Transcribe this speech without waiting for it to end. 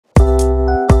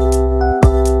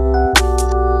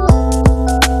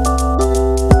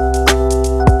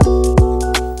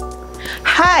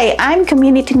I'm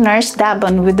Community Nurse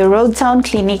Dabon with the Road Town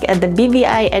Clinic at the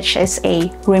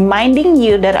BVIHSA, reminding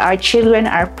you that our children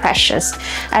are precious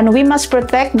and we must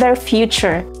protect their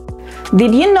future.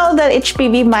 Did you know that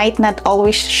HPV might not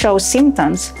always show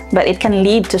symptoms, but it can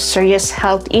lead to serious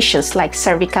health issues like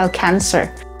cervical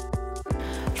cancer?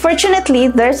 Fortunately,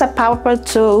 there's a powerful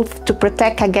tool to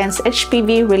protect against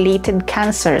HPV-related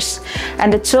cancers,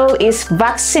 and the tool is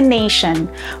vaccination.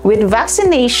 With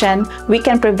vaccination, we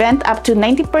can prevent up to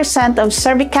 90% of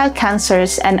cervical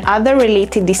cancers and other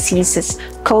related diseases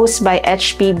caused by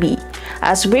HPV.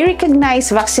 As we recognize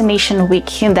Vaccination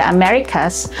Week in the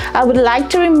Americas, I would like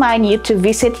to remind you to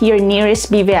visit your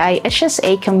nearest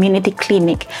BVIHSA community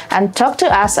clinic and talk to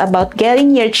us about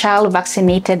getting your child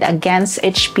vaccinated against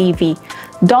HPV.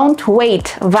 Don't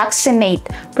wait, vaccinate,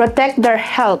 protect their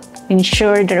health,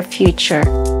 ensure their future.